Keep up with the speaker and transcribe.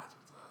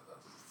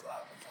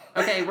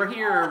Okay, we're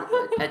here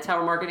at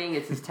Tower Marketing.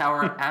 It's this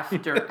Tower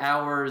After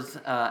Hours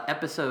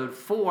episode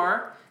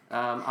 4.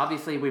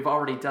 Obviously, we've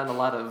already done a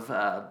lot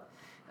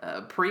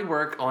of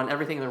pre-work on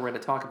everything that we're going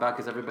to talk about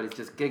because everybody's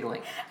just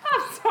giggling.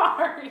 I'm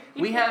sorry.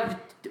 We have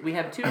 2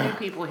 new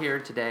people here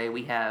today.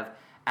 We have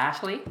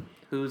Ashley,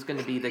 who's going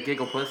to be the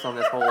giggle puss on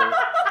this whole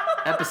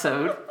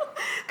episode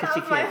because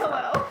she can't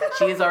stop.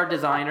 She is our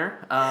designer.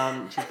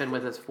 She's been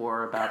with us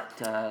for about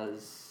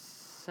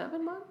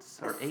 7 months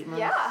or 8 months?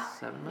 Yeah.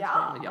 7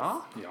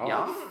 months?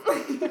 Yeah.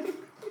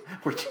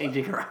 We're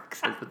changing her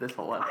accent for this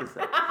whole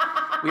episode.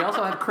 We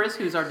also have Chris,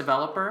 who's our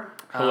developer.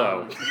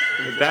 Hello.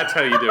 That's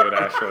how you do it,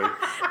 Ashley.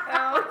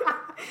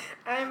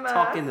 I'm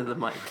Talk into the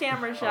mic.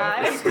 camera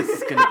shy. This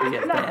is going to be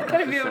a bad Not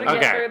gonna be able to episode.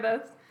 get through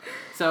this.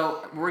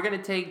 So we're going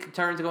to take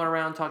turns going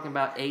around talking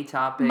about a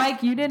topic.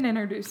 Mike, you didn't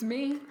introduce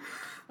me.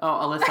 Oh,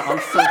 Alyssa, I'm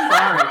so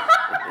sorry.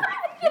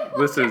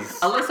 This is...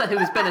 Alyssa,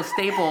 who's been a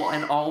staple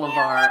in all of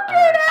our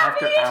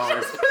after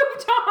hours. Just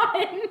moved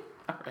on.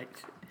 All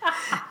right.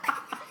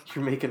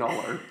 You're making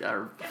all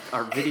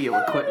our video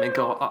equipment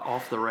go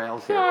off the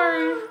rails here.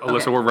 Sorry.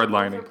 Alyssa, Okay. we're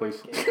redlining,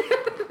 please.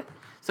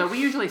 So we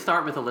usually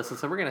start with Alyssa,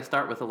 so we're going to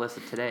start with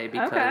Alyssa today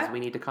because Okay. we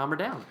need to calm her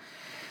down.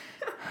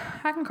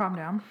 I can calm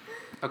down.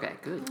 Okay,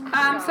 good.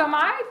 So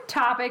my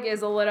topic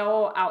is a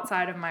little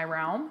outside of my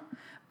realm,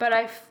 but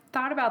I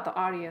thought about the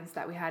audience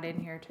that we had in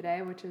here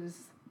today, which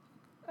is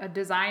a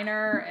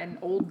designer, an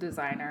old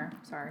designer.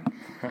 Sorry.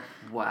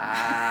 Wow.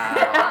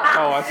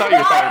 Oh, I thought you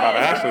were talking about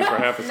Ashley for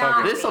half a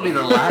second. This will be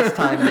the last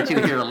time that you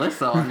hear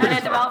Alyssa on And a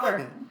this.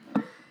 developer.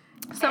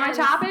 So my And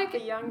topic,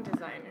 the young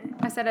designer.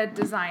 I said a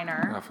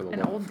designer, Not for the an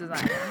love. old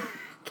designer.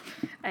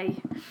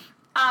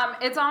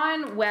 It's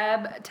on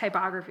web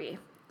typography.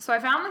 So I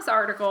found this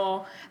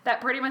article that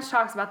pretty much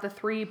talks about the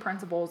 3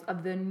 principles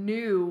of the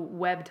new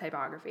web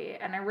typography,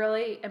 and I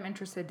really am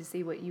interested to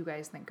see what you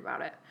guys think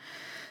about it.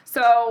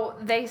 So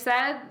they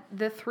said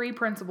the 3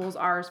 principles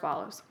are as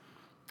follows.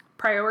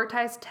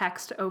 Prioritize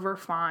text over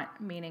font,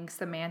 meaning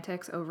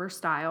semantics over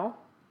style.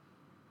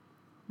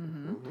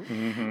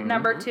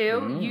 Number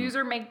 2, use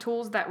or make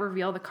tools that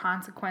reveal the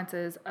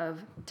consequences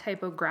of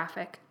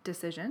typographic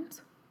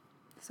decisions.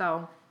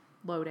 So,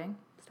 loading,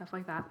 stuff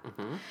like that.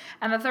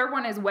 And the third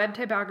one is web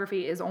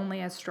typography is only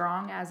as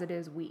strong as it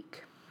is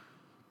weak.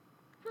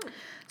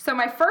 So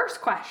my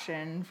first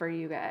question for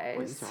you guys.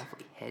 Boy, these are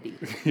awfully heady.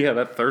 Yeah,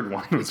 that third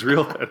one was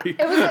real heavy.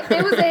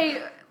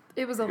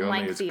 It was a You're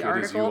only as lengthy good as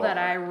article you that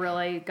are. I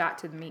really got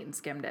to meet and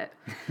skimmed it.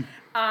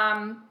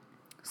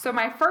 So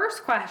my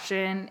first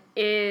question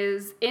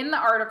is, in the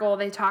article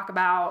they talk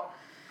about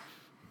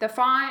the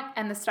font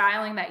and the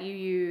styling that you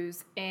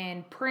use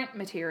in print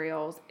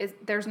materials.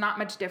 There's not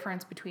much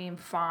difference between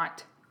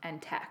font and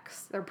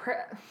text.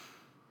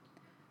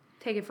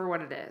 Take it for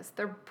what it is.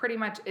 There pretty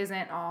much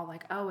isn't all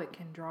like, oh, it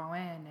can draw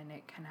in and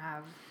it can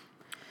have...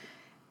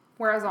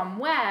 Whereas on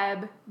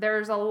web,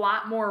 there's a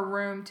lot more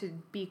room to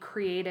be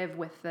creative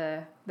with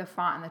the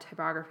font and the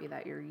typography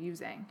that you're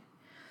using.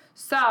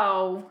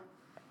 So,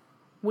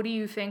 what do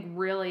you think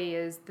really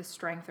is the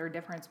strength or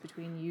difference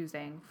between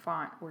using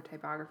font or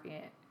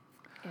typography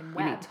in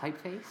web? You mean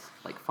typeface?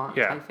 Like font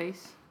Yeah.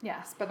 typeface?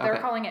 Yes, but they're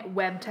Okay. calling it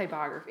web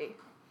typography.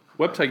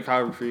 Web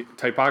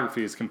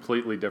typography is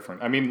completely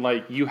different. I mean,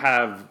 like, you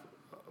have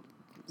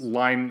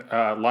line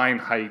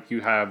height, you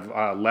have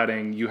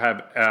leading, you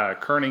have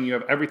kerning, you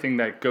have everything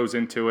that goes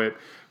into it.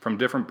 From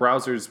different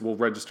browsers will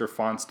register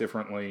fonts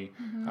differently.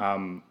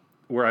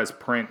 Whereas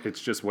print,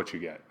 it's just what you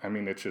get. I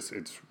mean,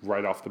 it's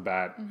right off the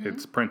bat.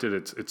 It's printed,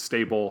 it's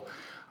stable.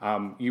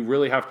 You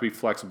really have to be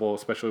flexible,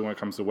 especially when it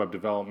comes to web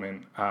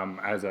development,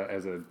 as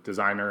a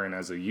designer and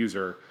as a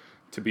user,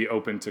 to be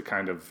open to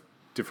kind of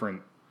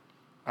different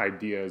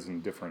ideas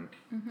and different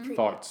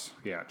thoughts,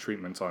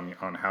 treatments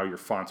on how your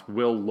fonts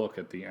will look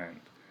at the end.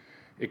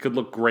 It could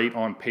look great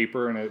on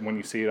paper, and when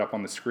you see it up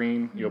on the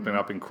screen, you open it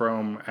up in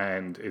Chrome,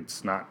 and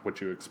it's not what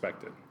you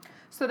expected.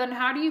 So then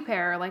how do you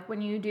pair, like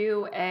when you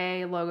do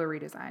a logo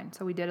redesign?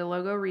 So we did a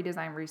logo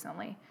redesign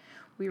recently.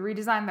 We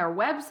redesigned their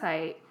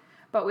website,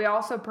 but we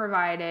also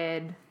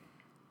provided,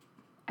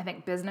 I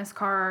think, business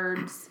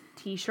cards,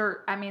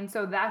 t-shirt. I mean,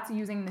 so that's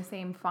using the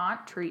same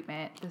font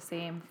treatment, the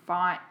same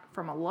font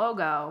from a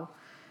logo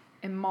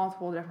in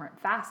multiple different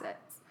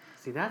facets.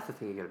 See, that's the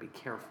thing you got to be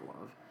careful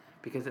of.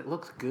 Because it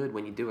looks good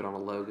when you do it on a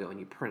logo and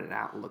you print it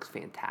out, it looks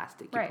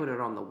fantastic. You Right. put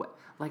it on the web,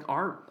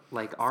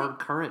 our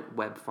current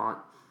web font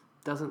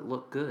doesn't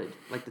look good.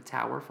 Like the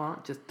Tower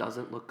font just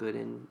doesn't look good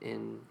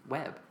in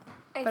web.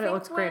 But it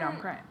looks great on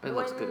print. But it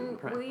looks good in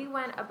print. When we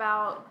went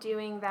about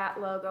doing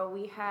that logo,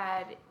 we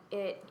had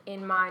it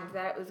in mind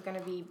that it was going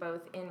to be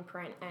both in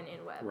print and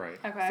in web. Right.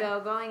 Okay.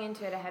 So going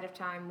into it ahead of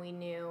time, we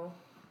knew,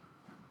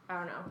 I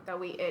don't know,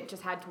 that it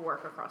just had to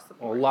work across the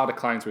Well, board. a lot of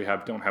clients we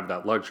have don't have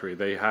that luxury.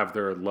 They have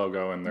their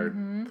logo and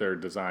their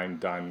design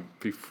done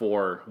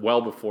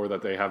well before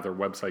that they have their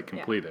website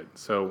completed.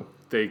 So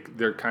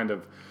they're kind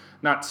of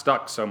not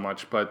stuck so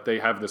much, but they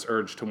have this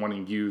urge to want to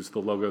use the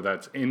logo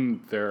that's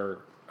in their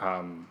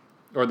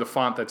or the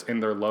font that's in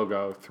their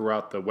logo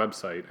throughout the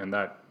website, and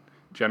that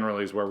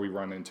generally is where we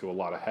run into a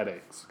lot of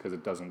headaches because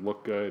it doesn't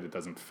look good, it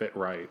doesn't fit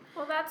right.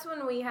 Well, that's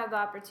when we have the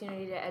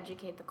opportunity to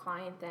educate the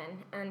client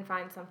then and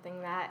find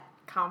something that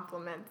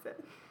complements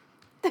it.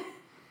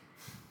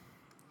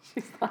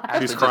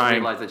 She's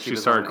crying. She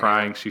started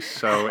crying. She's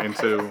so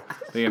into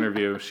the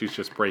interview. She's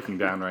just breaking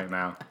down right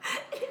now.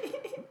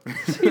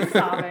 She's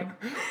sobbing.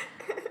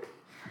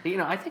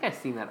 I think I've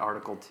seen that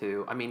article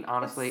too. I mean,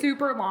 honestly, It's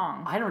super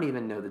long. I don't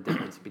even know the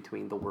difference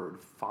between the word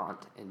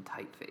font and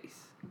typeface.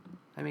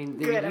 I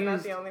mean, I'm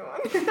not the only one.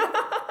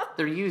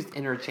 they're used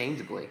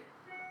interchangeably.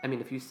 I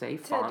mean, if you say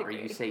font or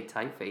you degree. say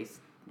typeface,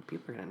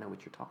 people are going to know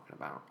what you're talking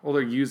about. Well,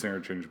 they're used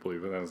interchangeably,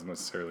 but that doesn't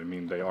necessarily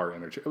mean they are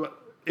interchangeable.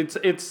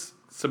 It's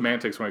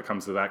semantics when it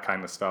comes to that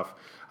kind of stuff.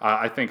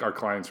 I think our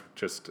clients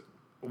just,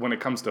 when it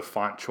comes to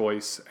font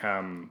choice,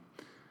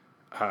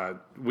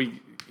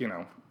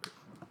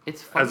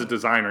 It's funny. as a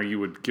designer, you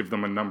would give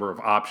them a number of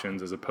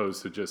options as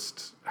opposed to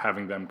just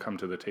having them come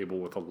to the table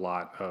with a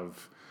lot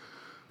of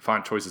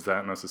font choices that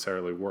don't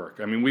necessarily work.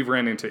 I mean, we've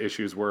ran into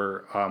issues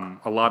where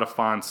a lot of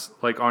fonts,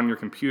 like on your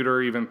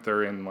computer, even if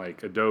they're in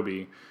like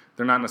Adobe,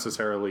 they're not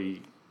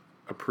necessarily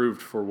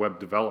approved for web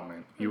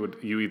development.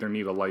 You either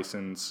need a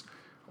license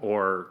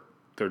or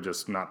they're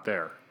just not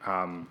there.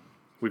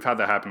 We've had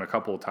that happen a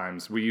couple of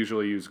times. We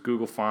usually use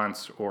Google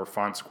Fonts or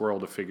Font Squirrel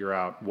to figure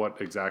out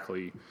what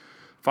exactly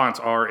fonts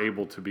are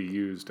able to be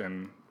used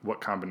and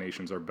what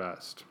combinations are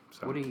best.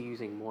 So. What are you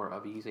using more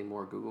of? Are you using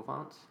more Google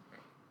Fonts?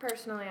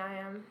 Personally, I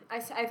am. I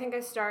think I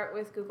start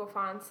with Google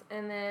Fonts,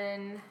 and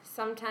then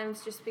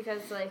sometimes just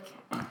because,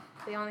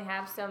 they only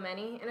have so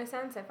many, in a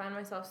sense, I find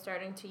myself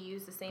starting to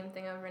use the same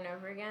thing over and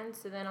over again,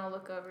 so then I'll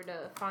look over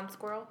to Font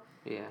Squirrel.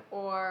 Yeah.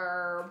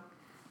 Or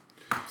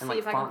And see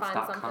if I can find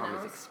something fonts.com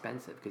is else.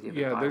 expensive because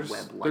you have to buy a web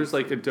license. there's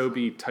like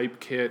Adobe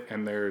Typekit,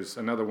 and there's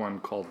another one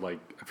called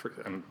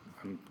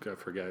I'm gonna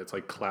forget. It's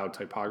like Cloud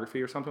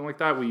Typography or something like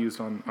that. We used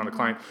on a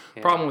client.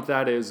 Yeah. Problem with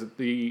that is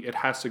it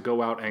has to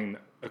go out and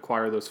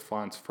acquire those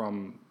fonts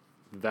from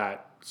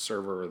that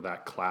server or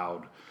that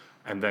cloud,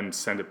 and then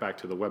send it back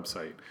to the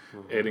website.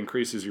 Mm-hmm. It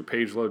increases your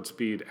page load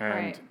speed, and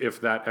Right.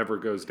 if that ever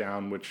goes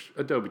down, which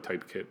Adobe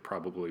Typekit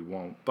probably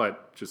won't,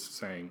 but just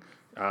saying.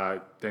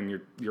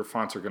 Then your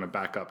fonts are going to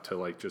back up to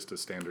like just a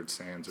standard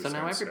sans or So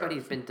now sans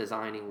everybody's serif. been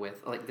designing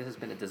with, this has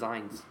been a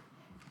design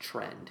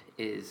trend,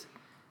 is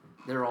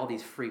there are all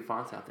these free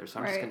fonts out there. So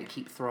I'm just Right. going to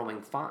keep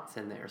throwing fonts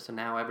in there. So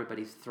now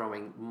everybody's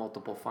throwing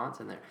multiple fonts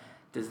in there.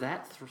 Does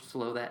that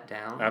slow that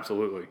down?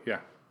 Absolutely,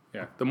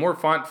 yeah. The more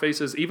font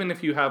faces, even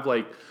if you have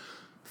like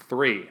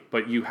 3,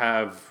 but you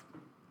have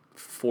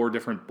 4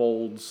 different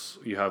bolds,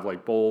 you have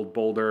like bold,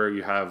 bolder,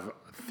 you have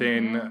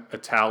thin,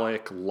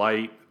 italic,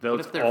 light. What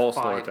Those if there all are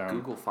slow it 5 down.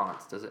 Google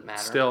fonts? Does it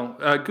matter? Still,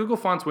 Google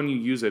Fonts, when you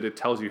use it, it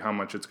tells you how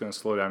much it's going to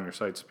slow down your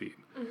site speed.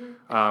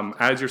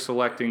 As you're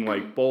selecting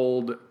like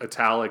bold,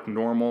 italic,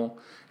 normal,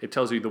 it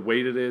tells you the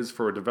weight it is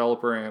for a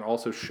developer, and it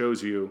also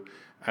shows you,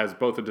 as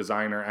both a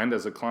designer and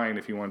as a client,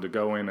 if you wanted to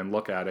go in and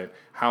look at it,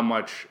 how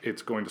much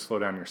it's going to slow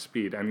down your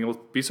speed. And you'll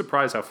be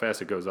surprised how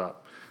fast it goes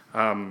up.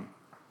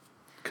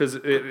 Because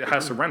it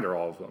has to render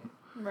all of them.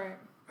 Right.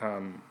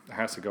 It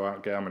has to go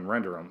out, get them, and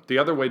render them. The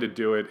other way to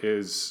do it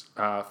is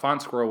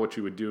Font Squirrel. What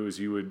you would do is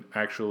you would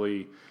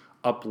actually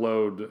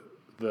upload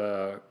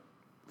the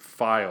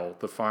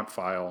font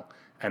file,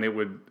 and it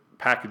would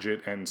package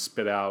it and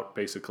spit out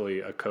basically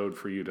a code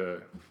for you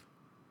to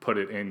put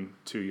it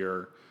into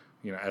your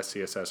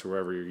SCSS or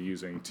wherever you're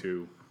using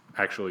to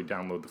actually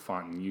download the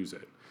font and use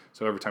it.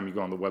 So every time you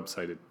go on the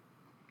website, it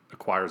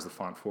acquires the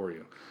font for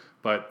you.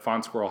 But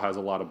Font Squirrel has a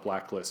lot of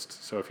blacklists,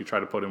 so if you try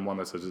to put in one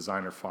that's a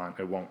designer font,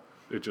 it won't.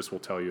 It just will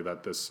tell you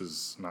that this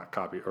is not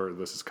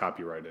this is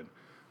copyrighted.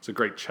 It's a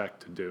great check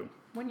to do.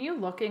 When you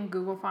look in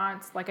Google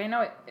Fonts, I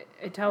know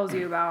it tells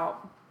you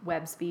about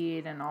web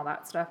speed and all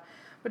that stuff,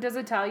 but does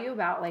it tell you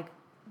about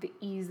the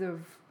ease of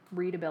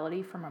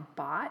readability from a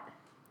bot?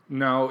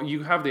 No,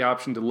 you have the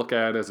option to look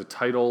at it as a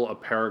title, a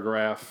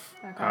paragraph.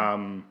 Okay.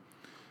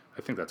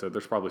 I think that's it.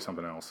 There's probably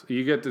something else.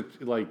 You get to,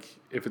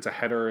 if it's a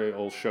header,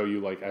 it'll show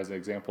you, as an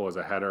example, as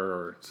a header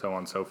or so on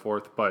and so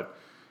forth, but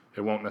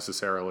it won't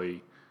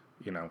necessarily,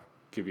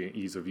 give you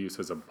ease of use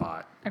as a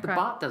bot. The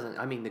bot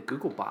doesn't, the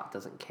Google bot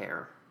doesn't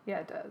care. Yeah,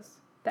 it does.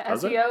 The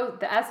Does it?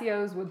 the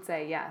SEOs would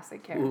say yes,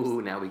 it cares.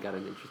 Ooh, now we got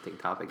an interesting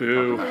topic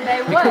Boo. to talk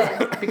about.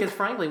 They would. Because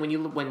frankly,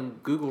 when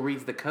Google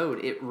reads the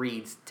code, it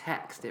reads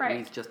text. It Right.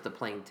 reads just the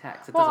plain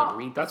text. It Well, doesn't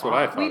read the that's what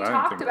I font. thought. We I didn't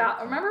talked think about,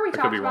 that. remember we I could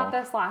talked be about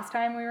wrong. this last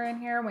time we were in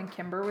here when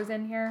Kimber was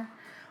in here?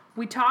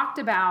 We were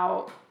talking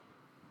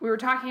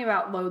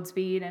about load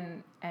speed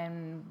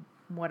and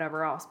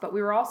whatever else, but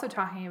we were also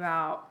talking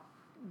about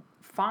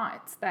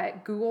fonts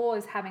that Google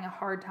is having a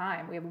hard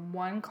time. We have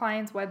one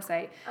client's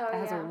website that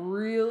has a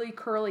really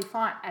curly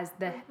font as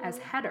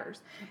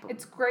headers.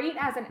 It's great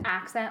as an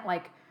accent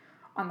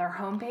on their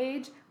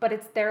homepage, but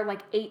it's their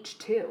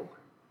H2.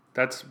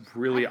 That's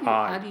really How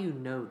odd. do you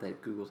know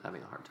that Google's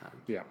having a hard time?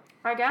 Yeah.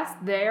 I guess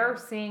they're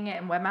seeing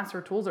it in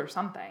Webmaster Tools or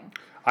something.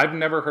 I've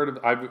never heard of.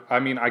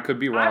 I could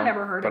be wrong.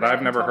 never heard but of it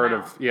I've never until heard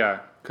now. of. Yeah,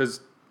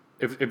 because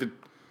if it,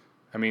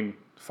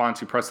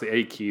 fonts, you press the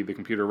A key, the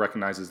computer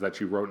recognizes that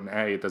you wrote an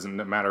A. It doesn't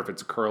matter if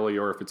it's curly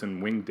or if it's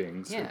in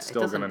wingdings. Yeah, it's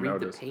still going to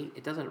notice.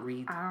 It doesn't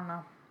read. I don't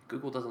know.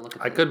 Google doesn't look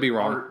at. I could be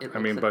wrong. art, it I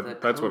mean, looks at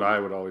but the that's what code. I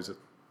would always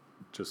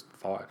just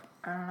thought.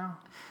 I don't know.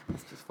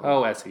 That's just funny.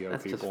 Oh, SEO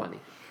That's people. just funny.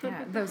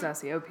 Yeah, those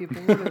SEO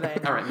people. What do they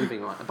know? All right,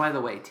 moving on. By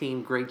the way,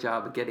 team, great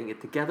job of getting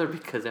it together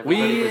because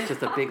everybody was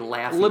just a big A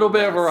laughing little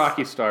bit of a mess.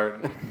 rocky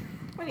start,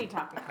 What are you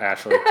talking about?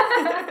 Ashley.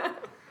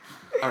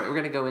 All right, we're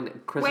gonna go into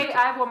Chris. Wait,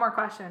 I have one more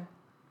question.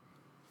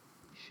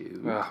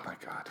 Shoot. Oh my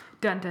god.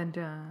 Dun dun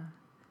dun.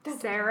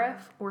 Serif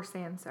or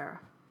sans serif?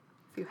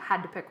 If you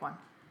had to pick one.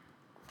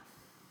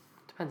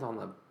 Depends on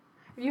the.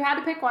 If you had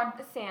to pick one.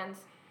 Sans.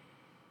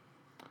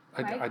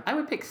 Right. I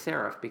would pick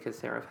serif because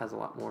serif has a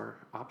lot more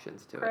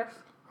options to Chris?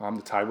 it. I'm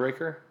the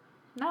tiebreaker.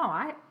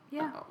 No,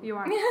 yeah, Uh-oh. you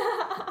are.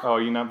 Oh,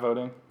 are you not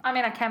voting? I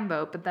mean, I can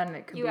vote, but then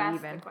it could You be asked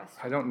even. the question.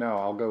 I don't know.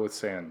 I'll go with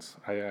Sans.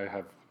 I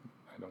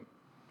don't.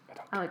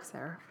 I like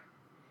serif.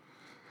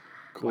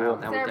 Cool. Wow,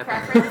 Is that there would a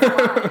definitely.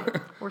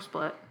 preference? Or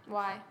split.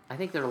 Why? I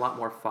think there are a lot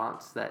more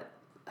fonts that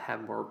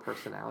have more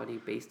personality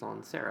based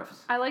on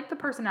serifs. I like the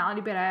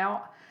personality, but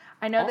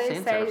I know All they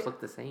sans say serifs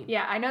look the same.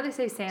 yeah, I know they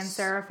say sans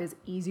serif is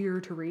easier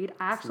to read.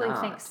 I actually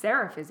think not.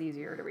 serif is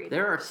easier to read.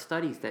 There are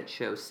studies that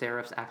show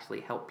serifs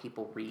actually help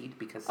people read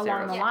because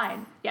Along the serifs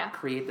line. Yeah.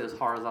 create those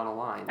horizontal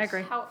lines. I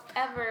agree.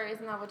 However,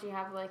 isn't that what you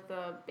have like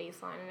the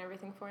baseline and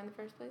everything for in the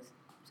first place?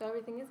 So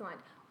everything is aligned.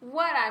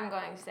 What I'm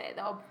going to say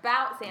though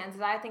about sans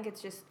is I think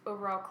it's just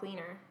overall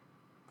cleaner,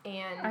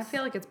 and I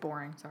feel like it's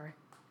boring, sorry.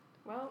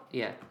 well,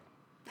 Yeah.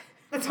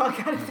 that's all I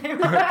gotta say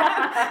about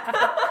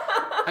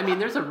that. I mean,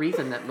 there's a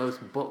reason that most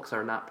books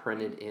are not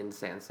printed in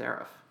sans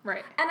serif.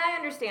 Right. And I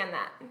understand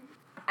that, and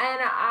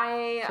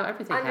I So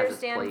everything has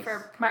its understand place. for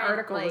print, My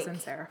article was like,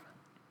 in serif.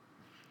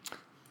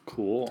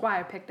 Cool. That's why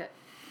I picked it.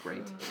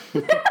 Great.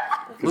 Because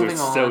Moving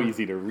it's so on.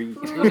 easy to read.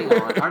 Moving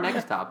on. Our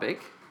next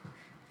topic.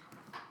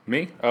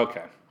 Me?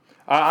 Okay.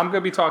 I'm going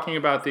to be talking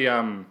about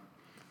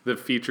the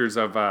features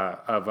of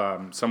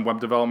some web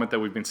development that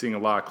we've been seeing a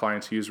lot of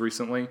clients use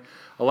recently.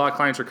 A lot of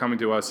clients are coming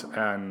to us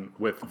and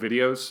with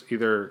videos,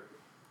 either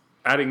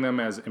adding them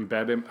as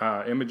embedded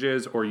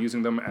images or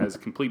using them as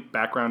complete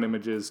background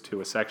images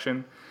to a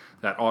section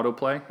that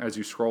autoplay as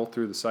you scroll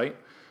through the site.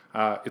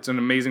 It's an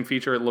amazing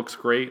feature. It looks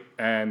great,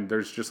 and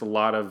there's just a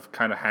lot of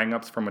kind of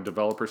hang-ups from a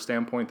developer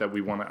standpoint that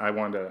I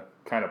wanted to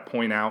kind of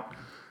point out.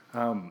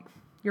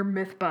 You're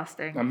myth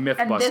busting. I'm myth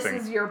and busting.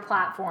 this is your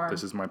platform.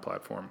 This is my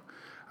platform.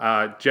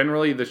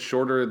 Generally, the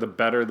shorter, the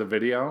better the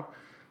video.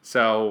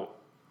 So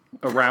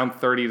around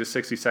 30 to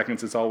 60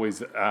 seconds is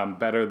always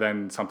better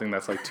than something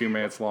that's like 2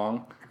 minutes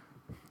long.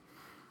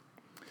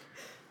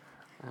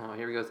 Oh,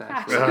 here we go,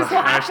 Ashley.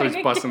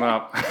 Ashley's busting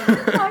up.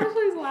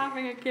 Ashley's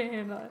laughing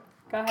again.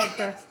 Go ahead,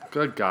 Chris.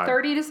 Good God.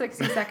 30 to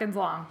 60 seconds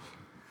long.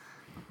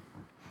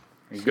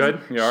 You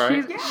good? You all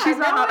right? She's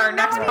not on our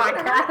next no one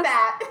even podcast.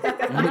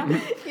 heard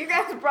that. You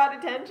guys brought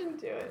attention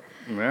to it.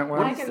 Yeah,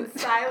 well, I can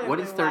silently What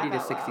is 30 to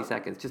laugh out 60 loud.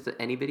 seconds? Just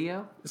any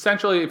video?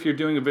 essentially, if you're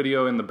doing a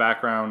video in the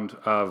background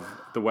of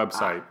the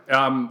website,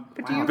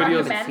 But do you videos-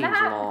 recommend seems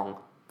that? long.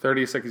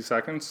 30 to 60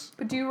 seconds.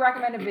 But do you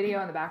recommend a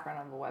video in the background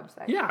of a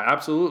website? Yeah,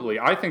 absolutely.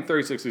 I think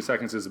 30, 60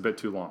 seconds is a bit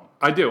too long.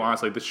 I do,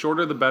 honestly. The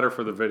shorter the better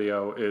for the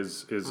video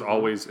is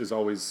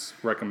always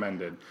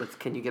recommended. But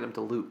can you get them to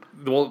loop?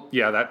 Well,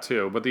 yeah, that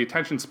too. But the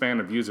attention span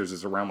of users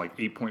is around like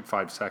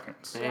 8.5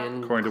 seconds,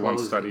 And according to one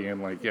closing. study in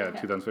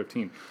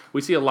 2015.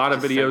 We see a lot of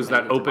Just videos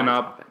that segmented to open my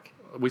up. topic.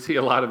 We see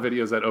a lot of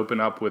videos that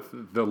open up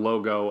with the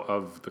logo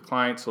of the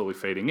client slowly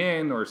fading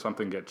in, or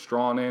something gets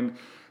drawn in.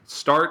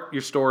 Start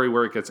your story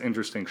where it gets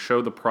interesting.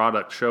 Show the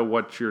product. Show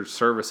what your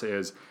service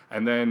is,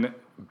 and then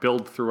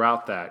build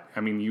throughout that.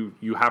 I mean,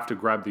 you have to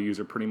grab the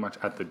user pretty much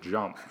at the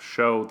jump.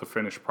 Show the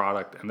finished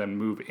product, and then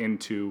move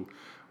into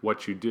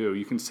what you do.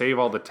 You can save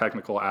all the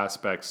technical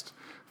aspects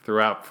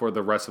throughout for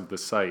the rest of the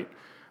site.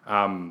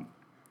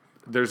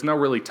 There's no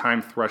really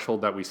time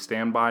threshold that we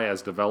stand by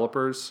as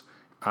developers.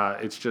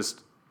 It's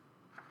just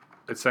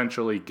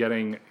essentially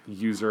getting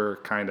user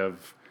kind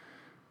of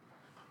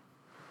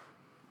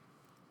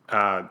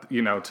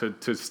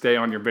to stay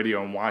on your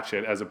video and watch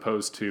it as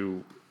opposed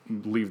to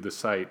leave the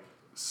site.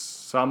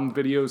 Some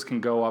videos can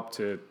go up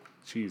to,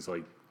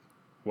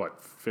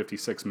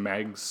 56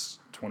 megs,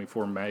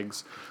 24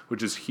 megs,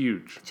 which is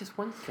huge. Just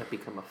once that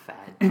become a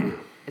fad, too.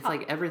 It's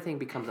like everything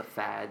becomes a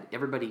fad.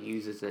 Everybody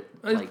uses it.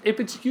 Like, If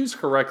it's used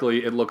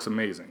correctly, it looks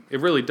amazing. It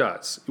really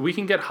does. We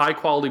can get high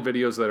quality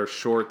videos that are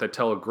short, that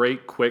tell a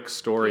great, quick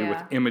story with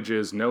Yeah.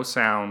 images, no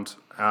sound,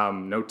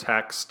 no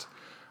text.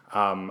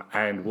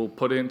 And we'll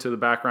put it into the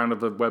background of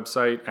the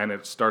website, and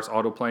it starts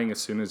auto-playing as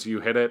soon as you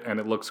hit it, and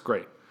it looks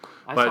great.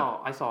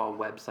 I saw a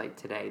website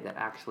today that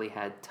actually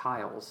had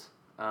tiles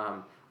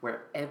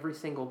where every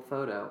single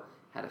photo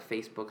had a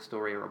Facebook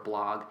story or a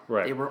blog.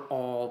 Right. They were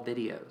all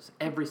videos,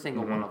 every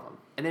single one of them,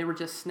 and they were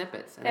just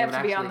snippets. And They have would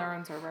to be on actually- their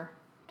own server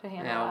to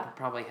handle You know, that.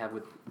 probably have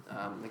with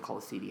they call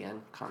it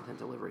CDN, content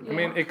delivery. I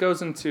mean, it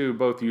goes into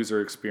both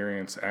user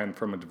experience and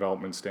from a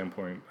development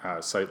standpoint,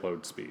 site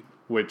load speed,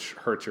 which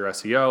hurts your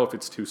SEO if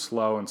it's too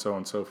slow and so on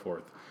and so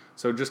forth.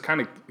 So just kind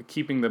of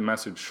keeping the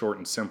message short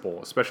and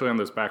simple, especially on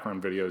those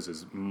background videos,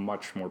 is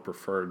much more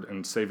preferred,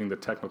 and saving the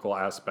technical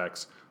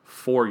aspects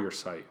for your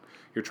site.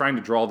 You're trying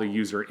to draw the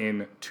user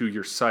in to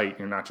your site.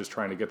 You're not just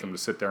trying to get them to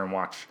sit there and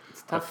watch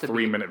a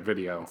 3-minute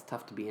video. It's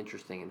tough to be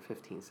interesting in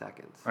 15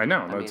 seconds. I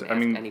know. I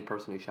mean, any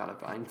person who shot a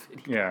Vine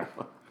video. Yeah.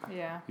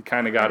 Yeah. You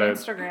kind of got to...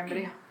 Instagram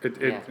video.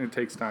 It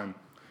takes time.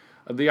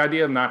 The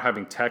idea of not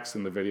having text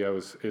in the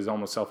videos is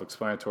almost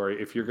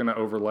self-explanatory. If you're going to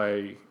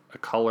overlay a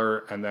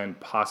color and then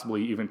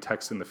possibly even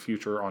text in the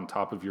future on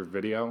top of your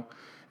video,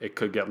 it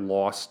could get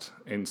lost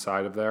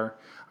inside of there.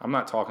 I'm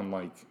not talking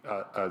like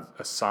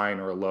a sign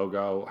or a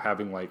logo,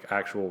 having like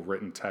actual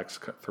written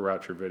text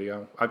throughout your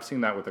video. I've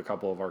seen that with a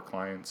couple of our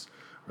clients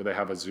where they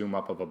have a zoom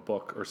up of a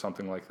book or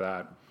something like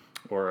that,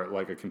 or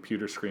like a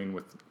computer screen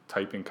with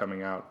typing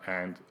coming out,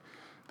 and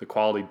the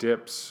quality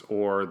dips,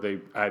 or they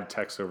add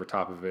text over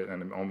top of it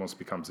and it almost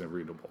becomes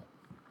unreadable.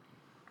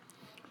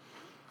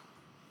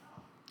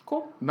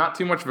 Cool. Not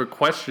too much of a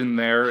question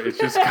there. It's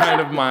just kind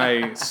of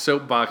my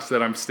soapbox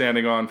that I'm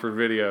standing on for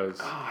videos.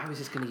 Oh, I was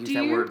just going to use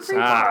that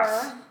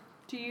word.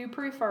 Do you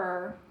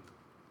prefer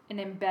an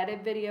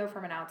embedded video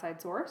from an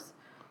outside source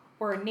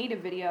or a native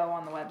video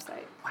on the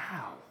website?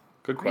 Wow.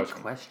 Good Great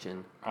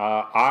question.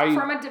 question.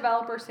 From a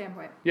developer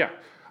standpoint. Yeah.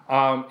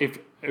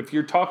 If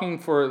you're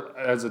talking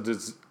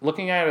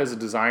looking at it as a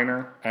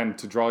designer and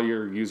to draw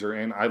your user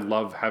in, I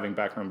love having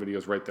background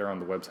videos right there on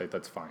the website.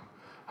 That's fine.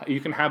 You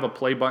can have a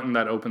play button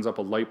that opens up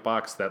a light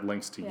box that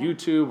links to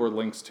YouTube or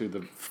links to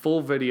the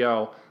full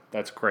video.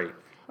 That's great.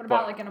 What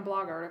about like in a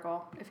blog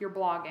article, if you're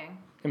blogging?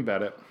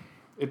 Embed it.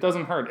 It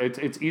doesn't hurt.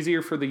 It's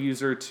easier for the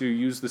user to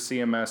use the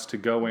CMS to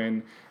go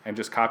in and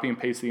just copy and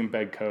paste the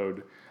embed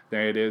code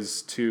than it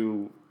is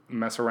to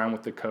mess around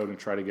with the code and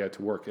try to get it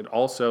to work. It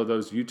also,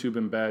 those YouTube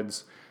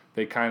embeds,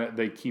 they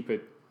keep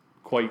it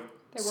quite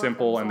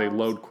simple and they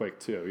load quick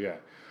too. Yeah.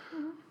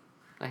 Mm-hmm.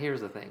 Now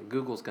here's the thing.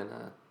 Google's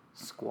gonna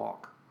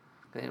squawk.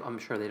 I'm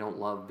sure they don't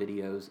love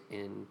videos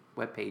in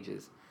web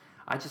pages.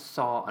 I just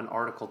saw an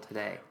article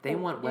today. They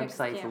want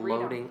websites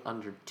loading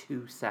under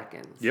 2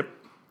 seconds. Yep.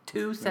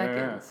 2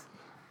 seconds.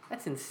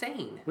 That's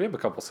insane. We have a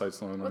couple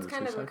sites loading under 2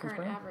 seconds. What's kind of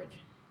the current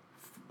average?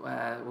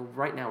 Well,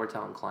 right now we're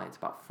telling clients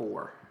about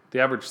 4. The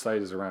average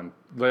site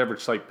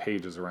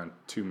page is around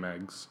 2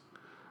 megs,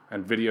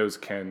 and videos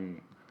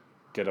can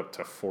get up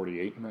to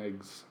 48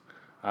 megs.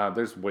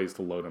 There's ways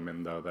to load them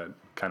in though that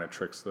kind of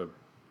tricks the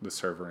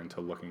server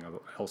into looking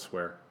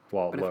elsewhere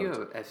while it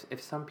loads.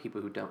 If some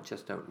people who don't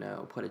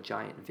know put a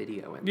giant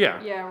video in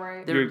yeah. Yeah,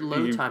 right. their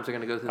load times are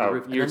going to go through the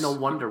roof, and then they'll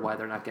wonder why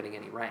they're not getting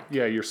any rank.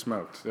 Yeah, you're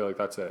smoked. Like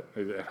that's it.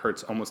 It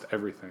hurts almost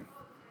everything.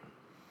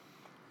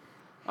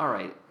 All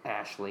right,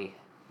 Ashley,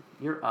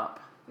 you're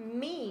up.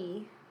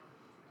 Me?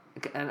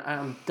 And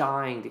I'm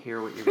dying to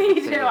hear what you're going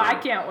to say. Me too. I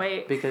can't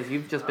wait. Because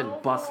you've just been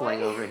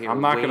bustling over here.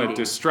 I'm not going to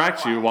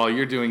distract you while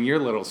you're doing your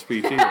little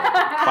speech either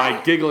by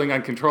giggling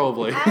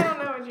uncontrollably. I don't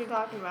know what you're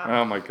talking about.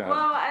 Oh my god.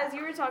 Well, as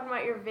you were talking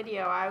about your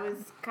video, I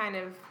was kind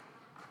of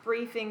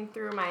briefing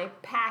through my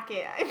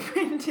packet I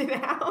printed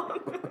out.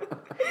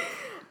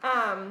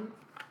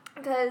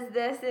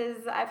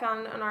 Because I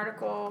found an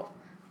article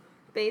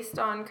based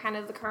on kind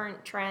of the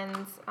current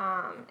trends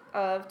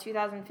of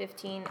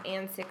 2015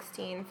 and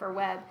 16 for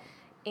web.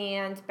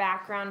 And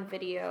background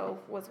video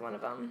was one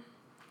of them.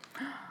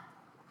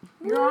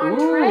 You're on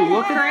trend,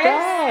 look at Chris.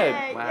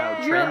 that.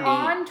 Wow, You're trendy.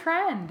 on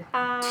trend.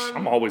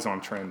 I'm always on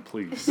trend,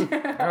 please. I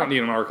don't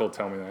need an article to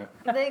tell me that.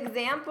 The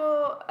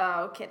example,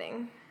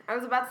 kidding. I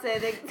was about to say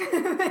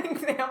the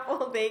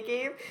example they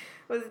gave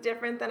was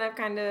different than I've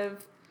kind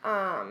of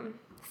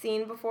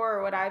seen before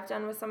or what I've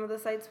done with some of the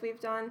sites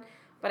we've done.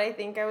 But I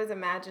think I was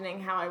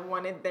imagining how I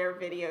wanted their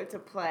video to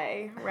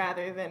play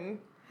rather than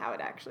how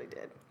it actually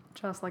did.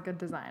 Just like a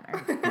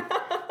designer.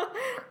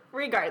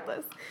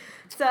 Regardless.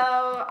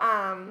 So,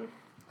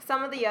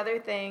 some of the other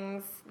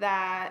things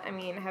that,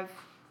 have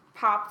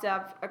popped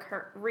up,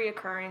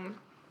 reoccurring,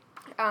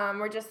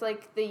 were just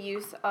like the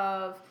use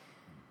of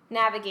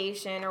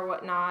navigation or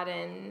whatnot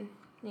and,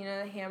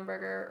 the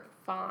hamburger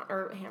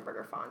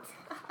fonts.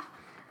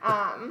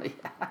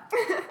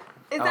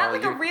 Is that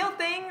like a real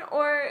thing,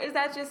 or is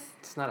that just?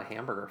 It's not a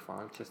hamburger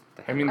font, just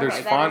the.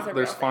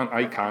 There's font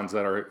icons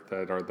that are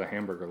the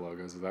hamburger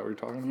logos. Is that what you're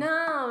talking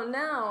about?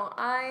 No.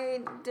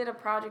 I did a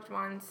project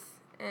once,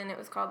 and it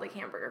was called like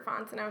hamburger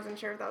fonts, and I wasn't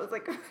sure if that was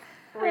like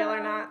real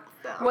or not.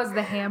 So. Was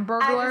the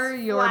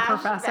Hamburglar your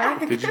professor?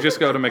 Back. Did you just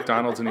go to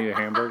McDonald's and eat a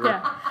hamburger?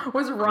 Yeah.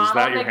 Was Ronald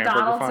that your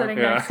McDonald hamburger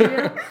sitting font? next to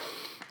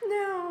you?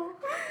 No.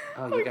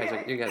 Oh, you guys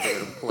are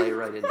going to play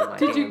right into my.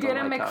 Did you get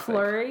a on my topic.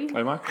 McFlurry?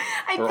 Am I?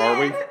 I Or did. are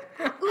we?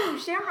 Ooh,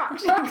 Shamrock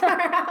Shake.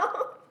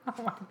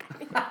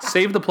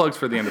 Save the plugs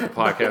for the end of the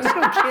podcast.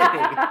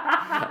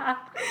 I'm kidding.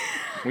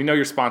 We know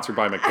you're sponsored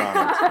by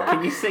McDonald's. But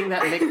Can you sing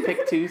that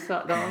McPick 2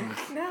 song? No.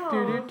 Is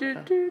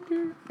that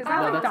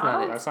No, that's not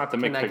McDonald's? it. That's not the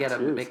Can I McPick get a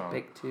 2 song.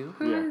 McPick 2?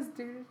 Who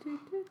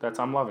Yeah. is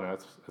I'm loving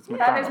it. It's That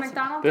McDonald's. is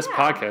McDonald's? This Yeah.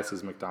 podcast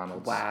is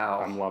McDonald's.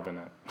 Wow. I'm loving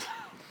it.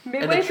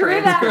 midway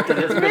through that,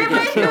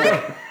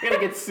 We're gonna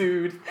get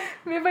sued.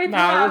 midway through Nah,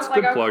 that, that's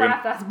like good a plugging.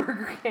 crap that's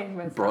Burger King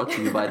was. Brought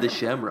to you by the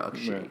Shamrock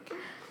Shake.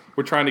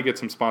 We're trying to get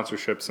some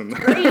sponsorships and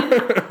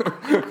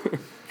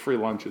free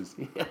lunches.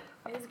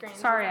 It's green.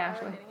 Sorry, Is that Ashley.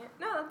 how we're getting it?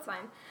 No, that's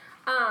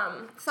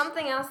fine.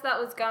 Something else that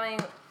was going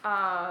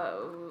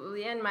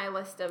in my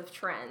list of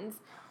trends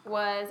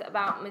was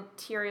about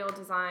material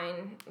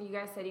design. You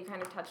guys said you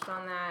kind of touched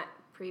on that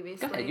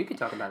previously. Go ahead, you can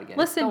talk about it again.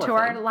 Listen It's to still a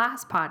our thing.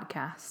 last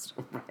podcast.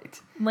 Right.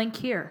 Link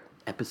here.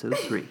 Episode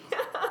 3.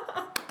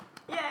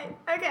 Yay.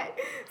 Okay.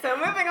 So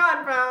moving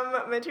on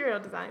from material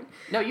design.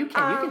 No, you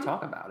can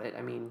talk about it.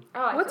 I mean,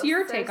 Oh, I What's feel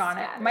your so take on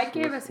it? scattered. Mike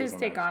gave What's us his on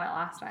take that? on it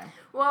last time.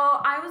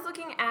 Well, I was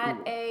looking at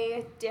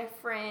a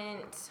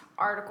different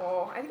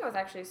article. I think it was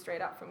actually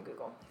straight up from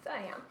Google. So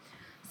anyhow,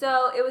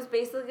 so it was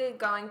basically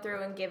going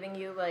through and giving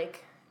you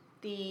like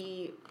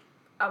the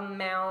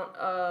amount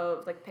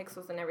of like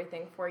pixels and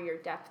everything for your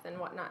depth and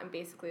whatnot, and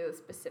basically the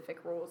specific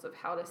rules of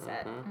how to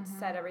set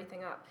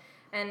everything up.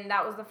 And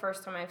that was the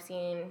first time I've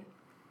seen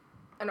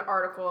an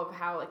article of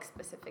how like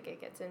specific it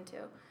gets into.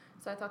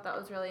 So I thought that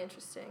was really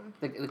interesting.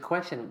 the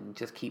question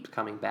just keeps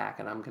coming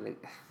back, and I'm gonna,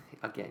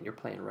 again, you're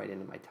playing right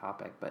into my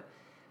topic, but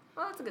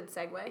Well, that's a good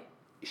segue.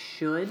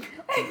 should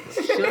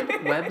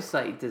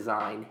website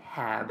design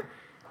have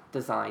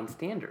design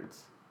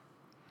standards?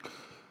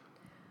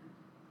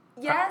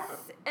 Yes,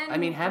 and I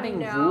mean, having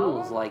no.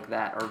 rules like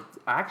that are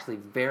actually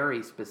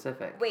very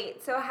specific.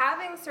 Wait, so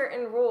having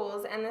certain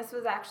rules, and this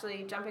was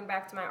actually jumping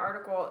back to my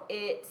article,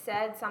 it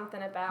said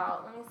something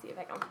about, let me see if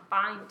I can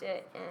find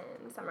it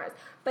and summarize,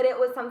 but it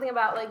was something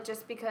about like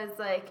just because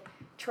like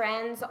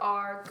trends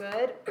are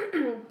good,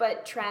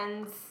 but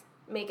trends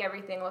make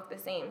everything look the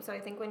same. So I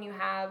think when you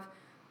have,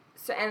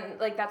 so and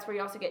like that's where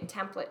you also get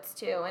templates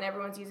too, and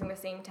everyone's using the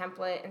same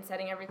template and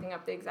setting everything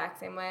up the exact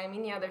same way. I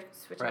mean, yeah, they're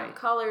switching Right. out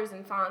colors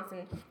and fonts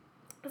and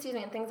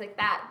and things like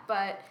that,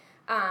 but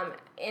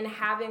in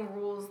having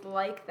rules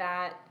like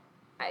that,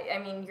 I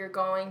mean, you're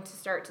going to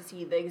start to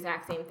see the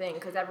exact same thing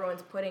because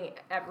everyone's putting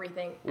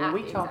everything. Well, at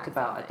we the talked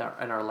exact about same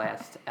thing. in our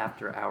last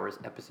After Hours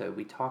episode,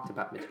 we talked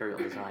about material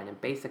design, and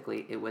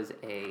basically it was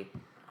a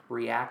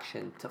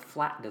reaction to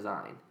flat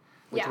design,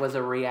 which Yeah. was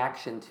a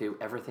reaction to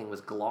everything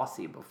was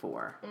glossy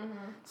before.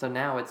 Mm-hmm. So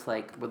now it's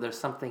like, well, there's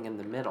something in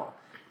the middle.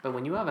 But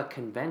when you have a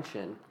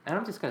convention, and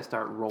I'm just going to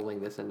start rolling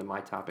this into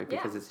my topic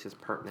because Yeah. it's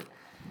just pertinent,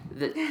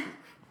 that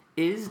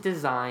is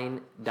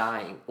design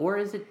dying or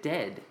is it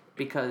dead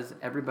because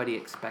everybody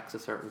expects a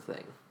certain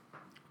thing?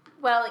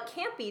 Well, it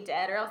can't be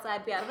dead, or else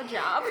I'd be out of a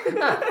job.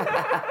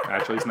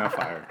 Actually, he's now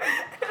fired.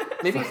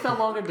 Maybe it's no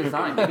longer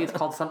design. Maybe it's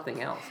called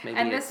something else. Maybe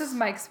And it's, this is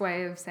Mike's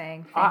way of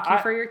saying thank you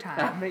for your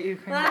time that you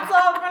can. That's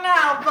all for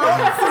now,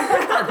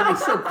 folks. That'd be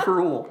so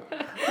cruel.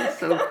 It's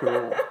so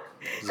cruel.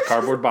 There's a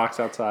cardboard box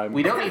outside.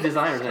 We don't need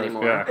designers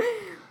anymore. Yeah.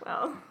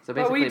 Well, So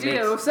But we basically,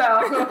 it do, makes-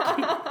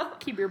 so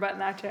keep your butt in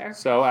that chair.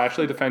 So,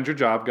 Ashley, defend your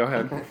job. Go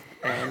ahead.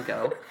 and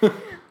go.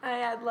 I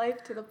add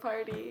life to the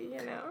party,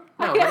 you know.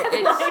 No,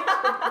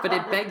 but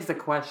it begs the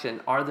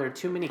question: are there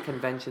too many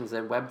conventions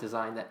in web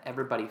design that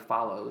everybody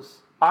follows?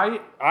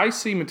 I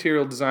see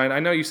material design. I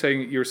know you're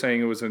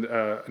saying it was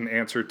an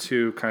answer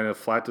to kind of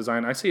flat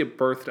design. I see it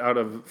birthed out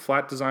of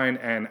flat design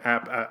and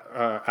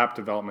app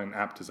development,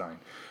 app design.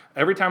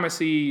 Every time I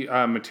see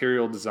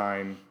material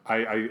design,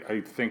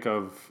 I think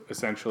of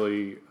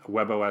essentially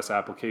WebOS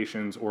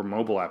applications or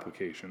mobile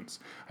applications.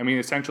 I mean,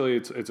 essentially,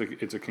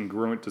 it's a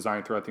congruent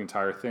design throughout the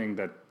entire thing.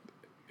 That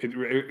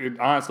it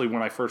honestly,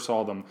 when I first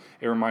saw them,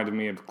 it reminded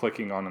me of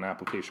clicking on an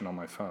application on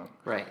my phone.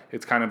 Right.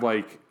 It's kind of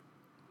like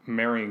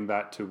marrying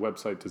that to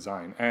website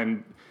design,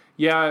 and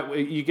yeah,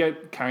 you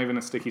get kind of in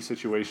a sticky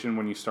situation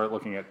when you start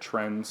looking at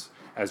trends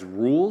as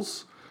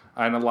rules.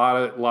 And a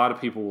lot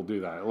of people will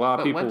do that. A lot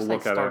of But people will websites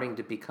look at starting it.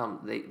 to become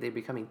they're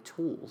becoming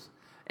tools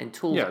and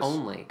tools Yes.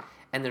 only,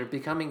 and they're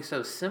becoming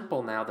so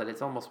simple now that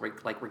it's almost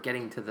like we're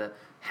getting to the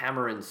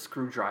hammer and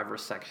screwdriver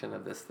section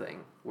of this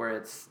thing,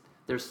 where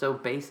they're so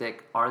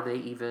basic. Are they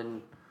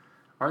even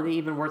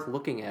worth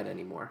looking at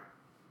anymore?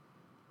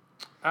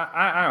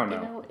 I don't know.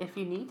 You know, if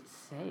you need to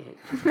say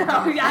it, No,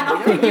 I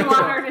don't think you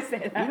want her to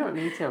say you that. don't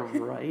need to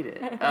write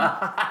it.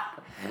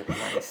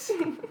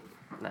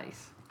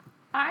 Nice.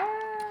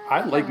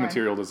 I like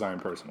material design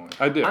personally.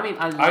 I do. I mean,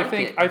 I like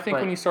it, I think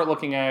but- when you start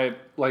looking at it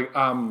like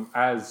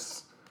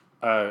as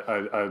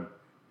a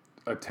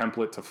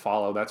template to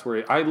follow, that's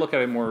where I look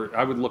at it more.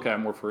 I would look at it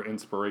more for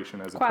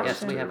inspiration as opposed Yes,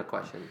 to. we have a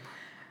question.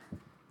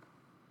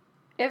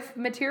 If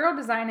material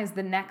design is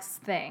the next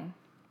thing,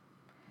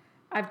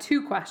 I have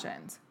two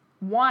questions.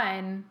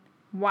 One,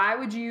 why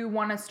would you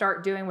want to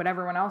start doing what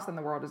everyone else in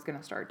the world is going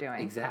to start doing?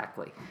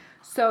 Exactly.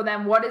 So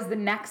then what is the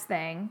next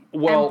thing?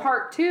 Well- and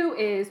part two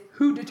is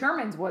who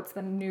determines what's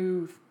the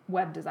new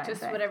web design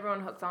Just thing? what everyone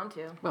hooks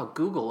onto. Well,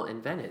 Google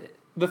invented it.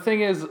 The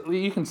thing is,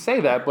 you can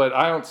say that, but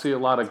I don't see a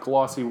lot of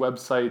glossy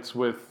websites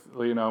with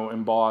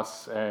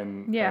emboss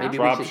and Yeah. Maybe we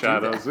drop should do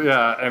shadows.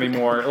 Yeah,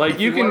 anymore. Like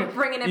you We're can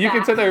bringing it you can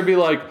back. sit there and be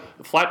like,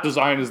 flat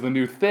design is the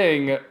new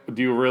thing.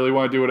 Do you really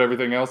want to do what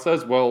everything else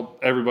says? Well,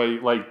 everybody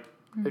like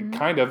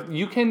Kind of.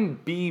 You can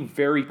be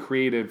very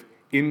creative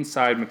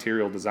inside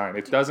material design.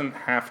 It doesn't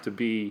have to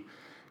be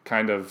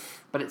kind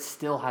of... But it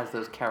still has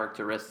those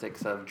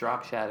characteristics of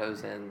drop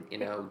shadows and,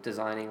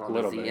 designing on the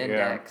Little Z bit, yeah.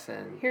 index.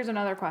 And Here's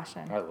another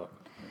question. I love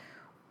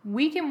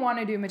We can want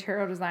to do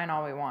material design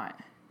all we want.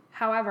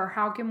 However,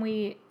 how can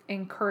we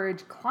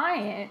encourage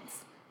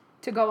clients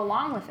to go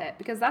along with it?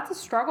 Because that's a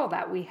struggle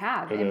that we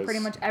have in pretty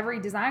much every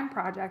design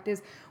project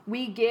is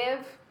we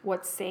give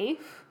what's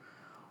safe,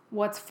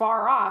 what's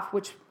far off,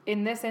 which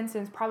in this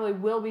instance probably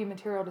will be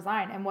material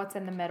design, and what's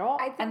in the middle.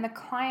 And the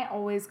client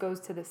always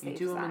goes to the safe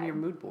side. You do them in your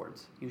mood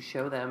boards. You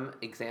show them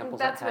examples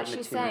That's that have what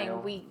she's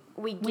material. saying.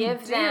 We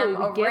give them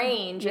a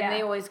range, and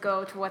they always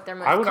go to what they're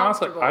most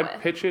comfortable with.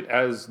 I'd pitch it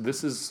as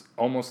this is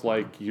almost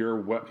like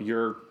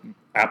your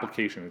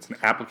application. It's an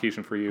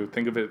application for you.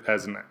 Think of it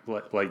as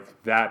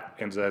like that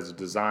as a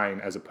design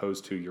as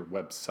opposed to your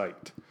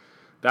website.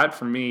 That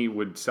for me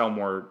would sell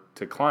more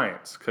to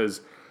clients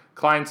because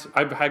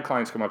I've had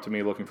clients come up to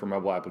me looking for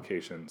mobile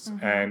applications,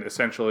 and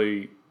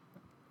essentially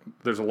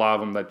there's a lot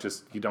of them that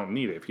just you don't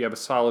need it. If you have a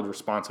solid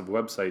responsive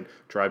website,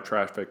 drive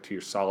traffic to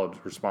your solid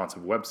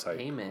responsive website.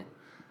 Amen.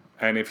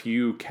 And if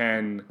you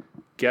can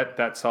get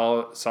that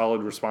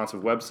solid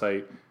responsive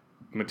website,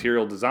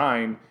 material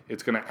design,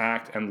 it's going to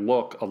act and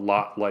look a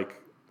lot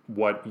like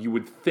what you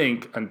would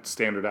think a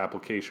standard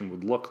application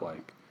would look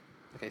like.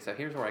 Okay, so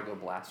here's where I go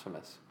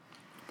blasphemous.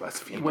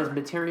 Blasphemer. Was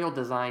material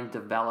design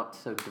developed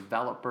so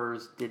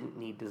developers didn't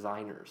need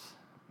designers?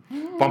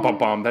 Bum, bum,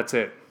 bum. That's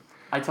it.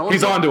 I told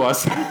He's you. on to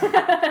us. See,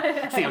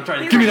 I'm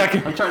trying to Give me that.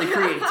 I'm trying to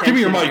create tension. Give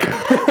me your mic.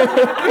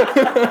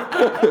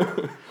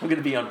 I'm going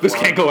to be unplugged. This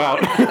can't go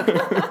out.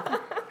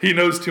 He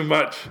knows too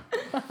much.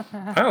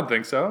 I don't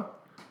think so.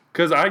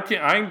 Because I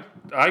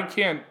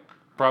can't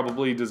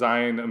probably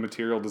design a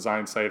material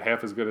design site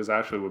half as good as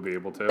Ashley would be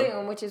able to.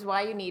 Boom, which is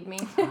why you need me.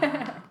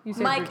 You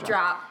said Mic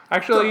drop.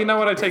 Actually, you know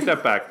what? I take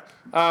that back.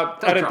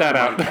 Edit that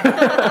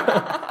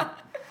out.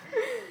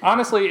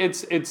 Honestly,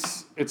 it's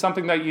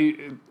something that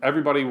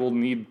everybody will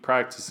need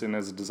practice in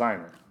as a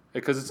designer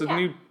because it's a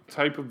new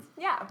type of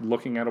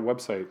looking at a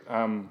website.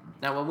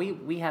 Now,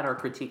 when we had our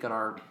critique on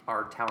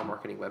our tower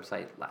marketing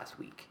website last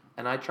week,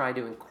 and I tried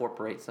to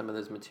incorporate some of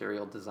those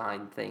material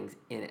design things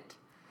in it.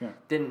 Yeah.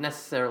 Didn't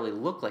necessarily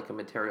look like a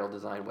material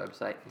design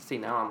website. See,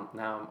 now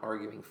I'm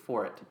arguing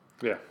for it.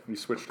 Yeah, you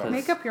switched on.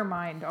 Make up your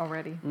mind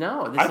already.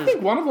 No, I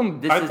think one of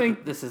them.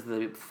 This is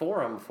the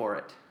forum for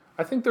it.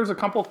 I think there's a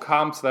couple of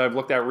comps that I've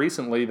looked at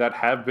recently that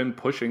have been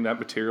pushing that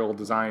material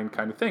design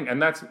kind of thing,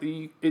 and that's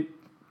it.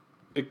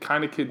 It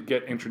kind of could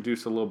get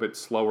introduced a little bit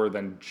slower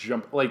than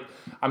jump. Like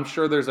I'm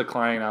sure there's a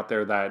client out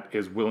there that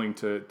is willing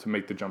to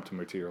make the jump to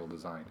material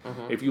design.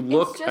 Mm-hmm. If you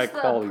look at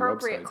quality websites,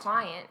 it's just the appropriate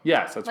client.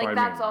 Yes, that's what I mean.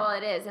 That's all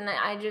it is, and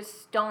I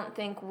just don't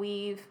think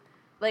we've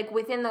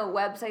within the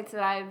websites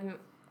that I'm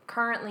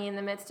currently in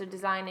the midst of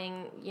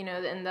designing,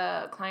 and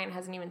the client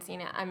hasn't even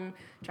seen it. I'm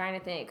trying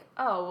to think,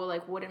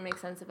 would it make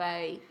sense if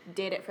I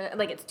did it for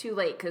it's too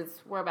late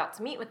because we're about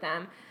to meet with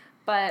them,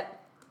 but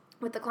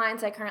with the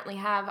clients I currently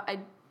have, I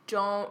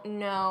don't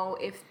know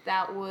if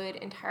that would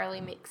entirely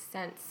make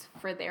sense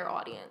for their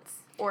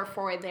audience or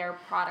for their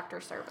product or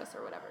service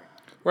or whatever.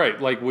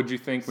 Right, would you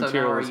think so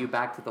materials... So now are you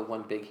back to the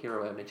one big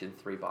hero image in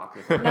 3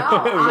 boxes? No,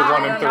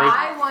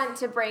 I want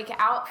to break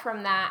out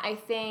from that. I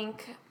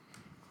think,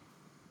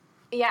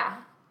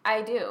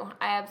 I do.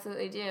 I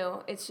absolutely do.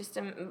 It's just,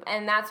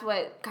 and that's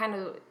what kind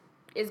of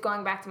is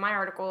going back to my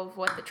article of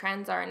what the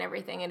trends are and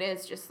everything. It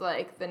is just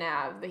like the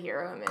nav, the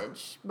hero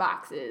image,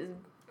 boxes,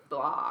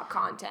 blah,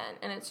 content,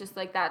 and it's just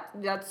like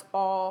that's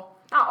all,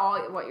 not all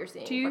what you're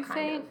seeing. Do you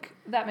think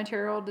that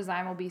material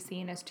design will be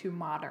seen as too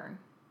modern?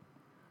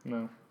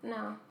 No.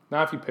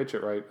 Not if you pitch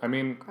it right. I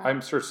mean, okay.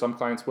 I'm sure some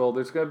clients will.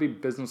 There's going to be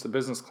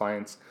business-to-business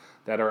clients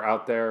that are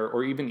out there,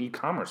 or even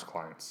e-commerce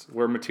clients,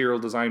 where material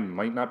design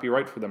might not be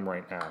right for them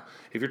right now.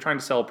 If you're trying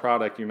to sell a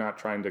product, you're not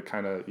trying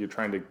to you're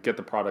trying to get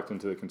the product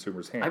into the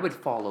consumer's hand. I would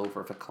fall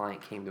over if a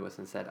client came to us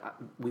and said,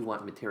 we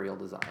want material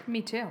design.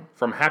 Me too.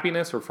 From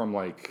happiness or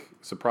from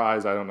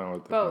surprise? I don't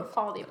know. Both.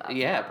 All the above.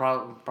 Yeah,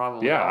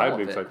 probably. Yeah, I'd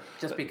be excited.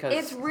 Just because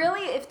it's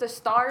really, if the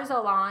stars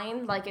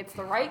align, it's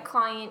the right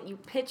client, you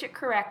pitch it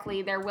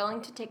correctly, they're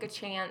willing to take a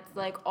chance,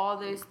 all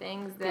those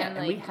things,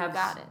 then you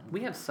got it.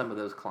 We have some of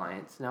those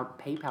clients. Now,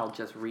 PayPal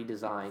just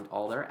redesigned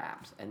all their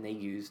apps, and they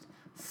used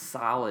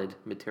solid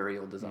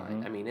material design.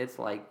 Mm-hmm. I mean, it's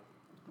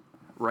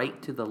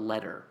right to the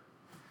letter.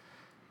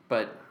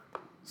 But,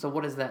 so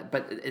what is that?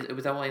 But it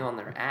was only on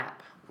their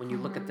app. When you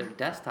look at their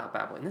desktop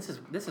app, and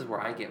this is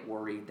where I get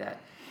worried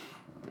that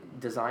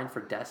design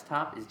for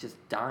desktop is just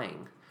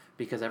dying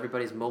because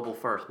everybody's mobile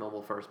first, which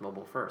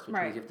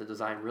means you have to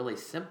design really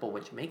simple,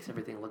 which makes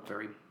everything look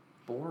very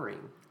boring.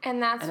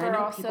 And that's where I know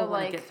also people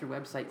want to get through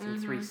websites in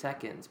 3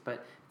 seconds,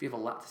 but if you have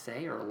a lot to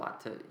say or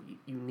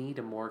you need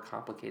a more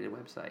complicated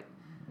website.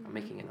 Mm-hmm. I'm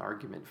making an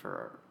argument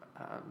for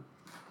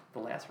the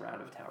last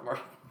round of tower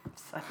marketing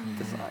website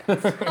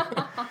designs.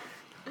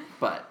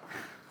 But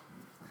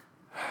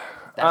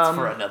That's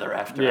for another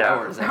after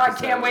hours episode. I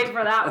can't wait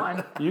for that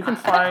one. You can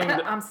find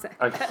I'm sick.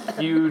 a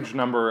huge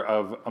number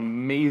of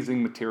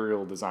amazing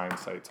material design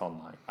sites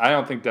online. I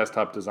don't think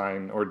desktop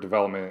design or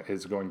development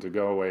is going to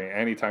go away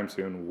anytime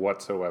soon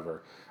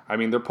whatsoever. I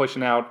mean, they're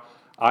pushing out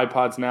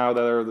iPods now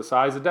that are the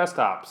size of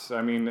desktops.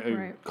 I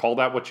mean, call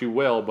that what you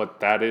will, but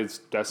that is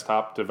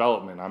desktop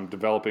development. I'm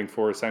developing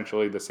for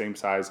essentially the same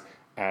size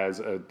as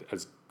a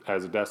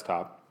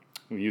desktop.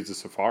 We use the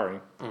Safari.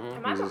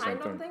 Am I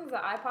behind on things? The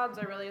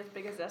iPods are really as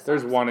big as desktops?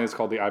 There's one is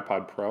called the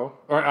iPod Pro.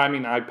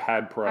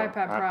 iPad Pro.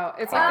 iPad Pro.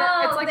 It's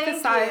like the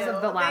size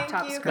of the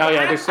laptop screen. No,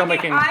 yeah, they're still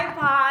making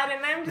iPod,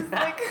 and I'm just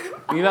like,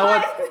 you know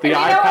what? The you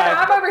iPad. know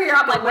what? I'm over here.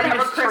 I'm like, whatever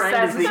latest Chris trend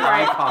says is is the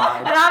right. iPod.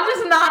 And I'm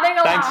just nodding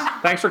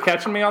along. Thanks for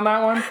catching me on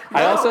that one.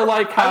 I also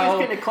like how. I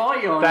was going to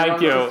call you on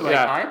Thank it. you. Like,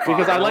 Yeah, iPod,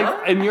 because I what?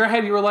 like in your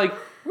head you were like,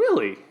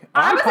 really?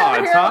 I was over iPods,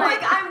 here huh? like,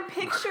 I'm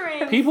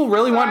picturing. People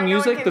really so want I know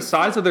music it the can-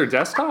 size of their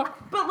desktop?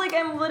 But like,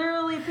 I'm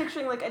literally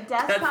picturing like a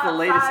desktop. That's the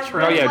latest size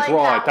trend. Oh, yeah, like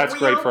draw that it. That's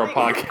great for a wheel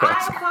thing.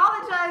 podcast. I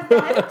apologize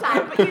ahead of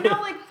time, but you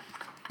know, like.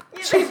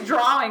 She's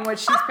drawing what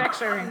she's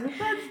picturing.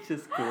 That's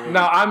just great.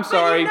 No, I'm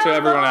sorry to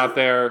everyone out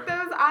there. Those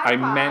I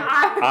iPods. meant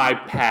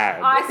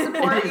iPad. I It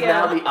support is you.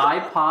 now the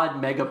iPod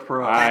Mega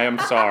Pro. I am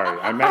sorry.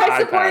 I meant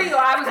I support you. iPad.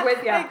 I was with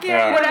you.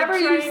 Yeah. Whatever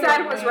you Train said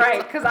with was me. right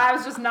because I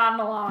was just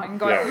nodding along and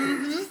going.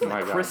 Yeah. My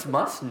God. Chris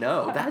must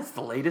know. That's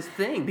the latest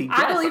thing.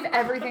 I believe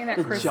everything that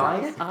the Chris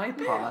giant says.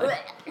 iPod.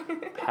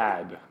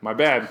 Pad. My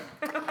bad.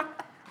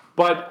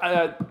 But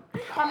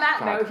On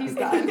that note, he's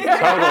done.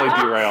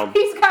 totally derailed.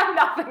 He's got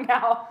nothing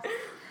else.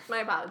 My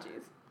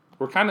apologies.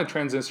 We're kind of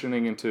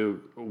transitioning into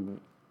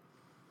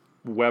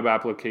web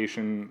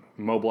application,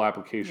 mobile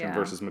application Yeah.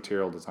 versus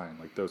material design,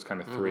 like those kind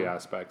of three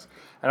aspects.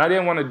 And I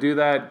didn't want to do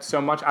that so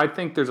much. I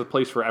think there's a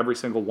place for every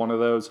single one of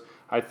those.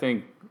 I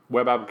think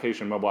web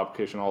application, mobile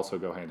application also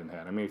go hand in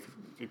hand. I mean,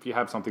 if you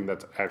have something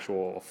that's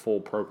a full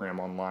program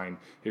online,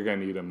 you're going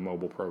to need a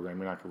mobile program.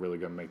 You're not really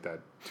going to make that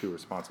too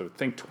responsive.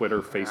 Think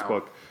Twitter,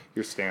 Facebook,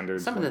 your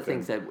standards. Some of the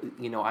things that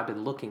I've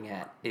been looking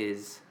at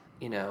is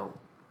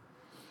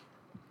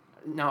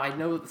now I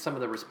know some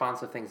of the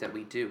responsive things that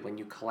we do when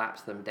you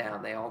collapse them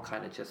down, they all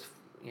kind of just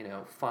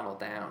funnel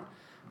down.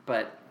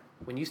 But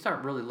when you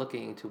start really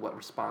looking into what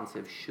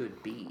responsive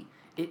should be,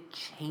 it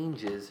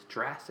changes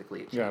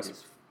drastically. It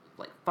changes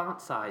like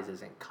font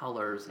sizes and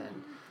colors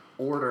and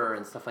order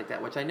and stuff like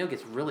that, which I know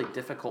gets really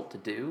difficult to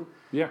do.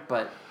 Yeah.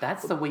 But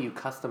that's the way you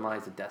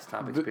customize a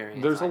desktop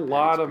experience. There's a iPad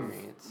lot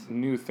experience. of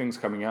new things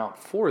coming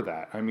out for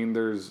that. I mean,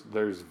 there's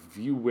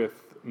view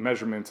width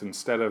measurements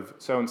instead of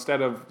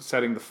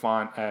setting the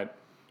font at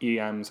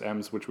EMs,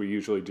 M's, which we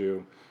usually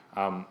do.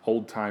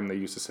 Old time they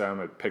used to set them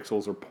at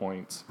pixels or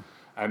points,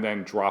 and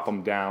then drop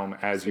them down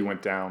as you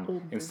went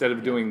down. Instead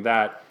of doing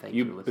that,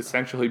 you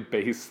essentially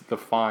base the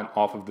font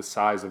off of the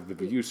size of the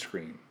view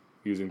screen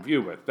using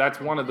view width. That's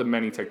one of the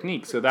many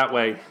techniques. So that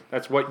way,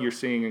 that's what you're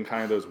seeing in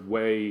kind of those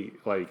way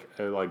like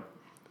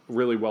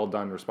really well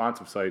done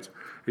responsive sites,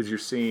 is you're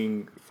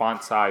seeing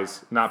font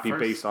size not be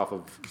based off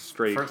of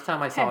straight. First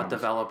time I saw a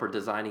developer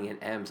designing in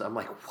M's, I'm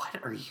like,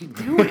 what are you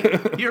doing?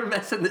 You're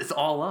messing this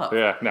all up.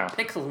 Yeah, no.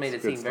 Pixels made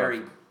it Good seem stuff.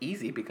 very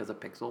easy because a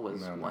pixel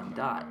was one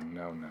dot.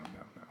 No.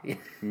 Yeah.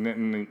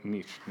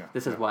 Niche. No.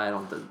 This is why I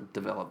don't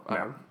develop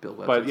build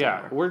websites But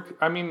yeah, anymore.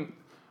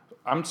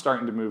 I'm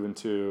starting to move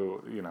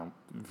into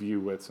view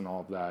widths and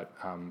all of that.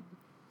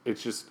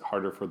 It's just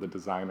harder for the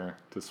designer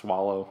to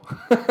swallow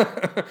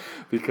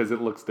because it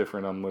looks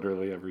different on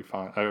literally every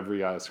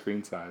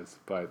screen size,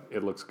 but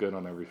it looks good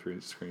on every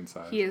screen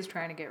size. He is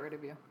trying to get rid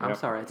of you. I'm Yep,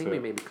 sorry. I think we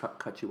that's maybe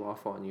cut you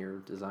off on your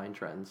design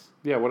trends,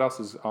 Yeah, what else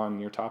is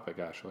on your topic,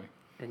 Ashley?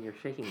 and you're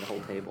shaking the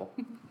whole table.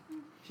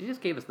 She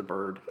just gave us the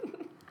bird.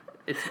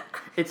 It's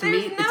There's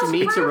me. no It's me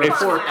to proof on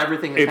report that.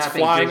 everything that's It's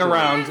happening. flying visually.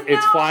 around. There's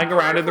It's no flying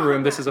around in the proof room.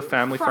 on This is a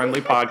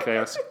family-friendly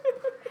podcast.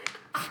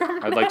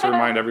 I'd like to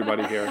remind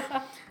everybody here.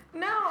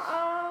 No,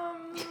 I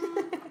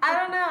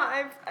don't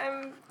know.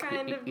 I'm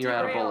kind of You're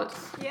out of derailed.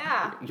 bullets.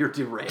 Yeah. You're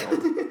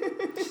derailed.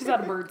 She's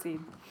out of birdseed.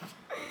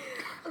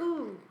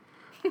 Ooh.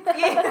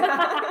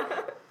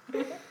 Yeah.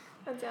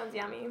 That sounds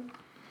yummy.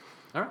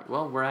 All right.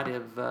 Well, we're out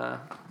of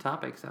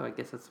topics, so I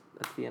guess that's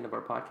the end of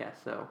our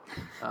podcast. So,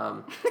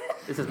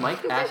 this is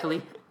Mike,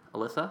 Ashley,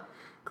 Alyssa,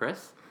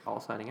 Chris, all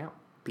signing out.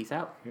 Peace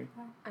out.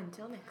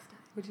 Until next time.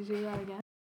 Would you do that again?